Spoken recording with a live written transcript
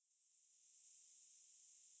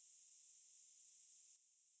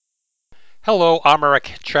Hello, I'm Eric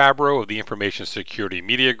Chabrow of the Information Security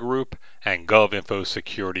Media Group and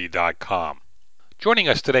govinfosecurity.com. Joining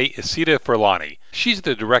us today is Cita Furlani. She's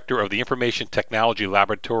the director of the Information Technology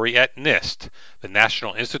Laboratory at NIST, the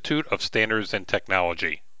National Institute of Standards and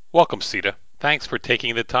Technology. Welcome, Cita. Thanks for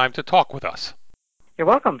taking the time to talk with us. You're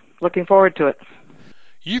welcome. Looking forward to it.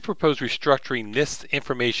 You propose restructuring NIST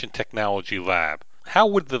Information Technology Lab. How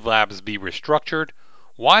would the labs be restructured?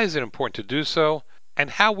 Why is it important to do so? And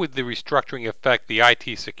how would the restructuring affect the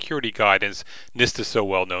IT security guidance NIST is so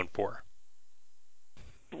well known for?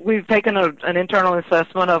 We've taken an internal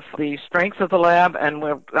assessment of the strengths of the lab, and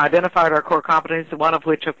we've identified our core competencies, one of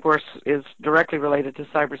which, of course, is directly related to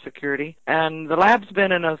cybersecurity. And the lab's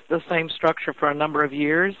been in the same structure for a number of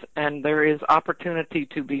years, and there is opportunity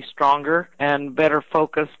to be stronger and better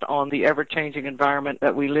focused on the ever-changing environment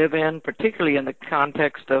that we live in, particularly in the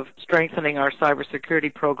context of strengthening our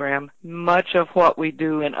cybersecurity program. Much of what we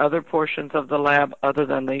do in other portions of the lab, other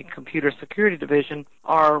than the computer security division,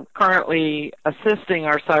 are currently assisting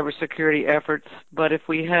our cybersecurity efforts, but if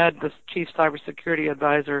we had the Chief Cybersecurity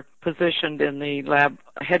Advisor positioned in the lab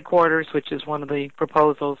headquarters, which is one of the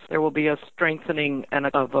proposals, there will be a strengthening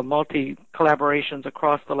of multi-collaborations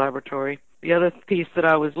across the laboratory. The other piece that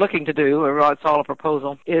I was looking to do, or it's all a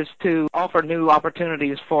proposal, is to offer new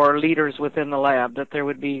opportunities for leaders within the lab, that there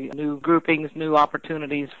would be new groupings, new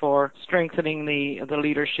opportunities for strengthening the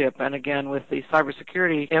leadership. And again, with the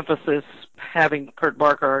cybersecurity emphasis, having Kurt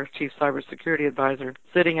Barker, our Chief Cybersecurity Advisor,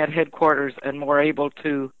 sitting at headquarters and more able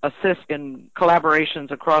to assist in collaborations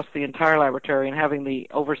across the entire laboratory and having the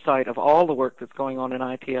oversight of all the work that's going on in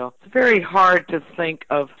ITL. It's very hard to think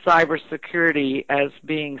of cybersecurity as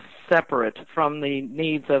being separate from the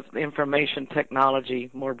needs of information technology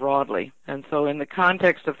more broadly. And so in the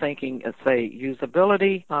context of thinking, say,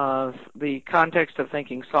 usability, the context of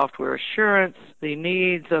thinking software assurance, the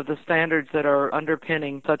needs of the standards that are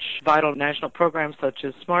underpinning such vital national programs such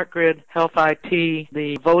as Smart Grid, Health IT,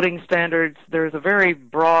 the voting standards, there's a very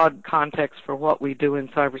broad context for what we do in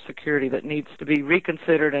cybersecurity that needs to be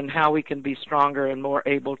reconsidered and how we can be stronger and more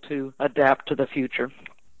able to adapt to the future.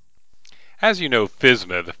 As you know,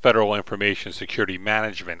 FISMA, the Federal Information Security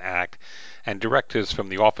Management Act, and directives from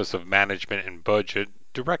the Office of Management and Budget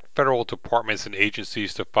direct federal departments and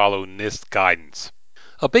agencies to follow NIST guidance.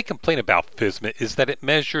 A big complaint about FISMA is that it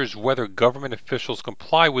measures whether government officials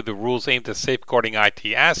comply with the rules aimed at safeguarding IT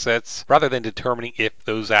assets rather than determining if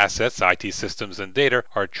those assets, IT systems and data,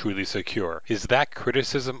 are truly secure. Is that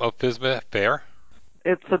criticism of FISMA fair?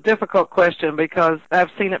 It's a difficult question because I've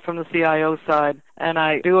seen it from the CIO side, and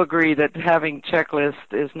I do agree that having checklists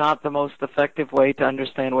is not the most effective way to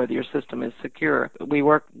understand whether your system is secure. We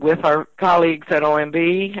work with our colleagues at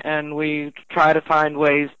OMB, and we try to find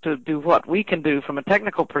ways to do what we can do from a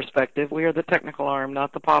technical perspective. We are the technical arm,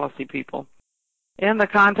 not the policy people. In the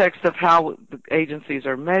context of how the agencies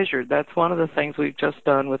are measured, that's one of the things we've just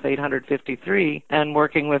done with 853 and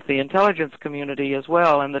working with the intelligence community as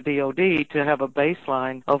well and the DoD to have a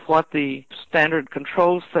baseline of what the standard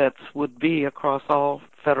control sets would be across all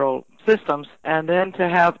federal systems, and then to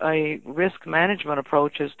have a risk management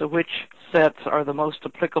approach as to which sets are the most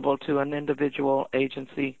applicable to an individual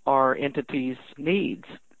agency or entity's needs.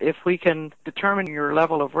 If we can determine your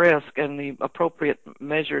level of risk and the appropriate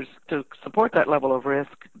measures to support that level of risk,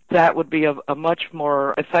 that would be a much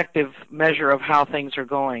more effective measure of how things are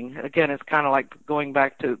going. Again, it's kind of like going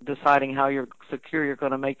back to deciding how secure you're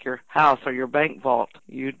going to make your house or your bank vault.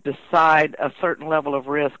 You decide a certain level of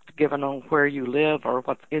risk given on where you live or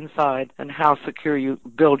what's inside and how secure you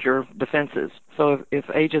build your defenses. So if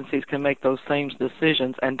agencies can make those same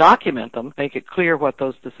decisions and document them, make it clear what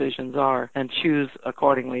those decisions are, and choose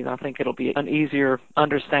accordingly, I think it'll be an easier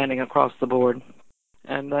understanding across the board.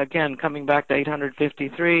 And again, coming back to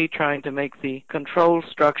 853, trying to make the control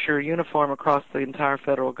structure uniform across the entire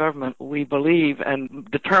federal government, we believe, and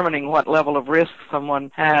determining what level of risk someone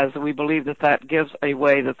has, we believe that that gives a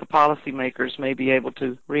way that the policymakers may be able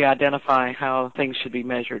to re-identify how things should be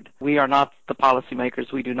measured. We are not the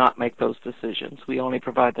policymakers. We do not make those decisions. We only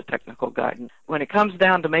provide the technical guidance. When it comes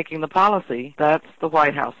down to making the policy, that's the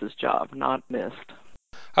White House's job, not NIST.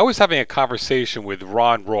 I was having a conversation with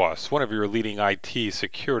Ron Ross, one of your leading IT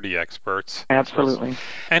security experts. Absolutely.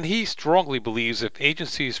 And he strongly believes if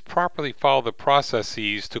agencies properly follow the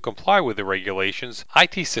processes to comply with the regulations,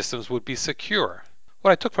 IT systems would be secure.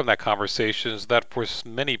 What I took from that conversation is that for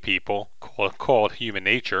many people, call it human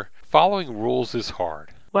nature, following rules is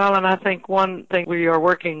hard. Well, and I think one thing we are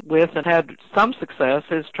working with and had some success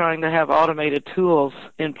is trying to have automated tools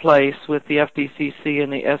in place with the FDCC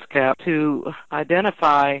and the SCAP to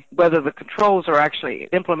identify whether the controls are actually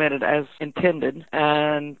implemented as intended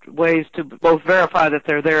and ways to both verify that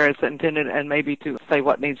they're there as intended and maybe to say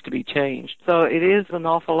what needs to be changed. So it is an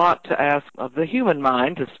awful lot to ask of the human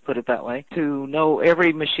mind, to put it that way, to know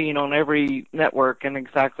every machine on every network and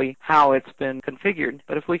exactly how it's been configured.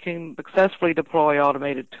 But if we can successfully deploy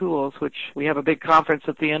automated tools, which we have a big conference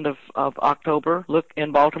at the end of October, look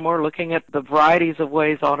in Baltimore, looking at the varieties of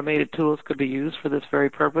ways automated tools could be used for this very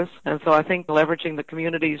purpose. And so I think leveraging the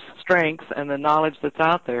community's strengths and the knowledge that's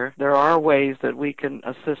out there, there are ways that we can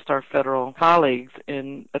assist our federal colleagues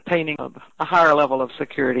in attaining a higher level of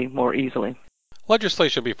security more easily.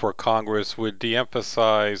 Legislation before Congress would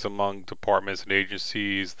de-emphasize among departments and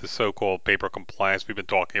agencies the so-called paper compliance we've been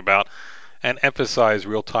talking about and emphasize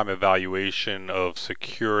real-time evaluation of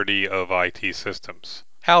security of IT systems.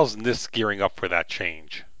 How's NIST gearing up for that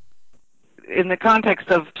change? In the context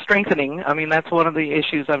of strengthening, I mean, that's one of the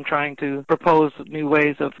issues I'm trying to propose new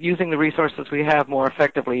ways of using the resources we have more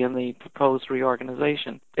effectively in the proposed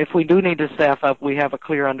reorganization. If we do need to staff up, we have a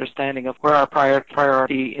clear understanding of where our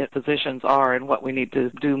priority positions are and what we need to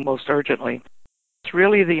do most urgently. It's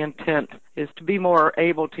really the intent is to be more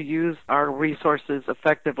able to use our resources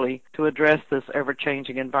effectively to address this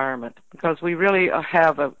ever-changing environment, because we really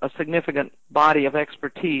have a significant body of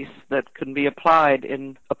expertise that can be applied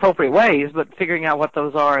in appropriate ways, but figuring out what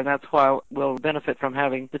those are, and that's why we'll benefit from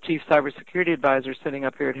having the Chief Cybersecurity Advisor sitting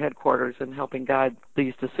up here at headquarters and helping guide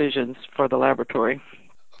these decisions for the laboratory.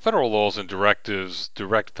 Federal laws and directives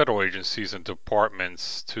direct federal agencies and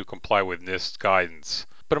departments to comply with NIST guidance.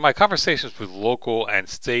 But in my conversations with local and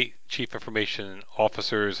state chief information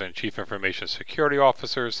officers and chief information security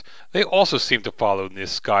officers, they also seem to follow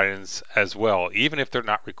NIST guidance as well, even if they're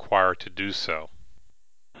not required to do so.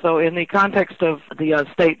 So in the context of the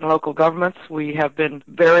state and local governments, we have been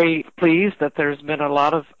very pleased that there's been a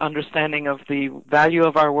lot of understanding of the value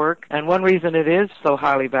of our work. And one reason it is so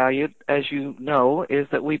highly valued, as you know, is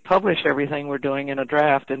that we publish everything we're doing in a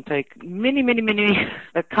draft and take many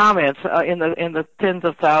comments in the tens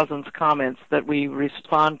of thousands comments that we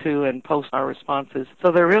respond to and post our responses.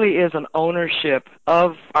 So there really is an ownership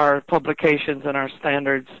of our publications and our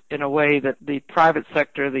standards in a way that the private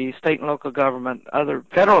sector, the state and local government, other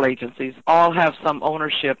federal agencies all have some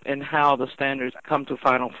ownership in how the standards come to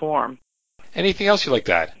final form. Anything else you'd like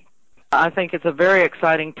to add? I think it's a very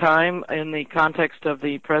exciting time in the context of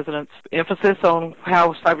the President's emphasis on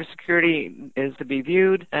how cybersecurity is to be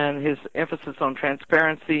viewed and his emphasis on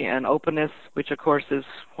transparency and openness, which of course is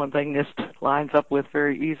one thing NIST lines up with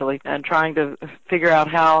very easily, and trying to figure out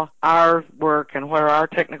how our work and where our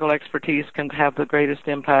technical expertise can have the greatest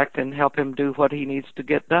impact and help him do what he needs to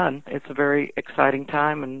get done. It's a very exciting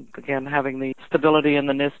time, and again, having the stability in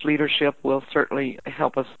the NIST leadership will certainly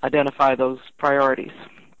help us identify those priorities.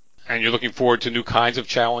 And you're looking forward to new kinds of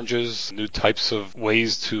challenges, new types of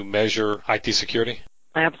ways to measure IT security?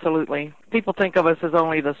 Absolutely. People think of us as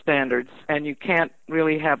only the standards, and you can't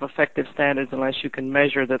really have effective standards unless you can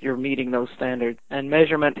measure that you're meeting those standards. And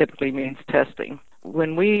measurement typically means testing.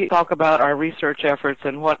 When we talk about our research efforts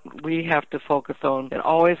and what we have to focus on, it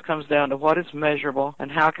always comes down to what is measurable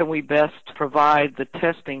and how can we best provide the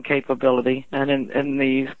testing capability. And in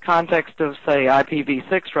the context of, say,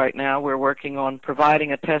 IPv6 right now, we're working on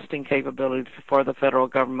providing a testing capability for the federal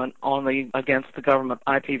government against the government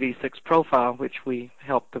IPv6 profile, which we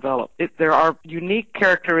helped develop. There are unique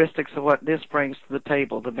characteristics of what this brings to the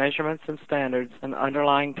table, the measurements and standards and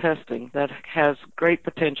underlying testing that has great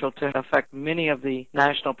potential to affect many of the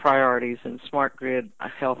national priorities in smart grid,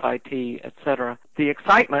 health IT, etc. The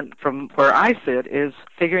excitement from where I sit is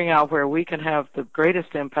figuring out where we can have the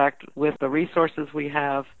greatest impact with the resources we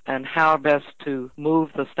have and how best to move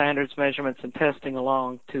the standards, measurements, and testing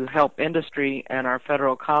along to help industry and our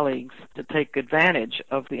federal colleagues to take advantage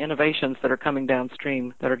of the innovations that are coming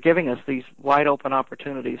downstream that are giving us these wide open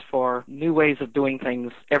opportunities for new ways of doing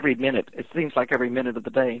things every minute. It seems like every minute of the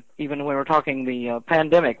day. Even when we're talking the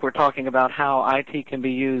pandemic, we're talking about how IT can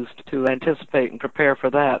be used to anticipate and prepare for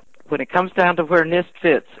that. When it comes down to where NIST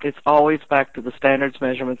fits, it's always back to the standards,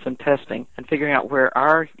 measurements, and testing. And figuring out where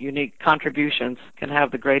our unique contributions can have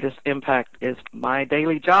the greatest impact is my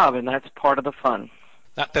daily job, and that's part of the fun.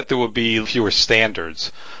 Not that there would be fewer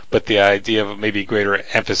standards, but the idea of maybe greater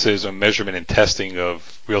emphasis on measurement and testing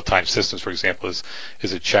of real-time systems, for example, is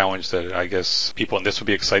a challenge that I guess people in this would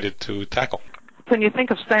be excited to tackle. When you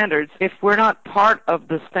think of standards, if we're not part of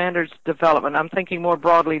the standards development, I'm thinking more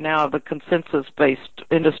broadly now of the consensus-based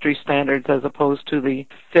industry standards as opposed to the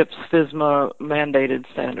FISMA mandated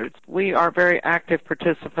standards. We are very active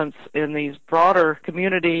participants in these broader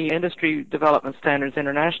community industry development standards,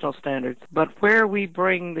 international standards, but where we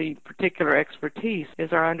bring the particular expertise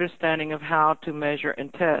is our understanding of how to measure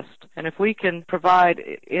and test. And if we can provide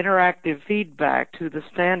interactive feedback to the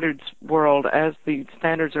standards world as the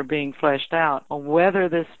standards are being fleshed out on whether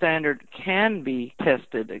this standard can be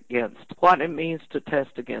tested against, what it means to test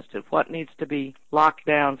against it, what needs to be locked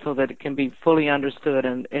down so that it can be fully understood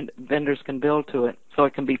and vendors can build to it so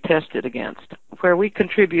it can be tested against. Where we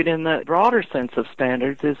contribute in the broader sense of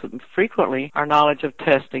standards is frequently our knowledge of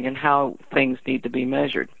testing and how things need to be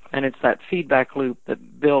measured. And it's that feedback loop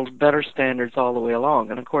that builds better standards all the way along.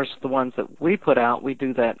 And of course, the ones that we put out, we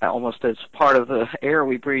do that almost as part of the air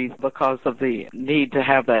we breathe because of the need to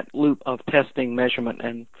have that loop of testing, measurement,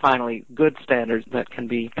 and finally good standards that can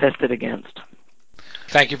be tested against.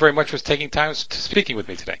 Thank you very much for taking time to speaking with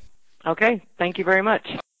me today. Okay, thank you very much.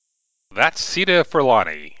 That's Cita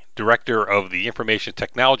Furlani, Director of the Information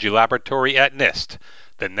Technology Laboratory at NIST,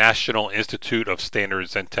 the National Institute of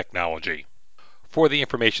Standards and Technology. For the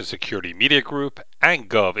Information Security Media Group and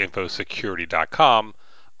GovInfoSecurity.com,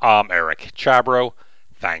 I'm Eric Chabrow.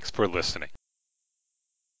 Thanks for listening.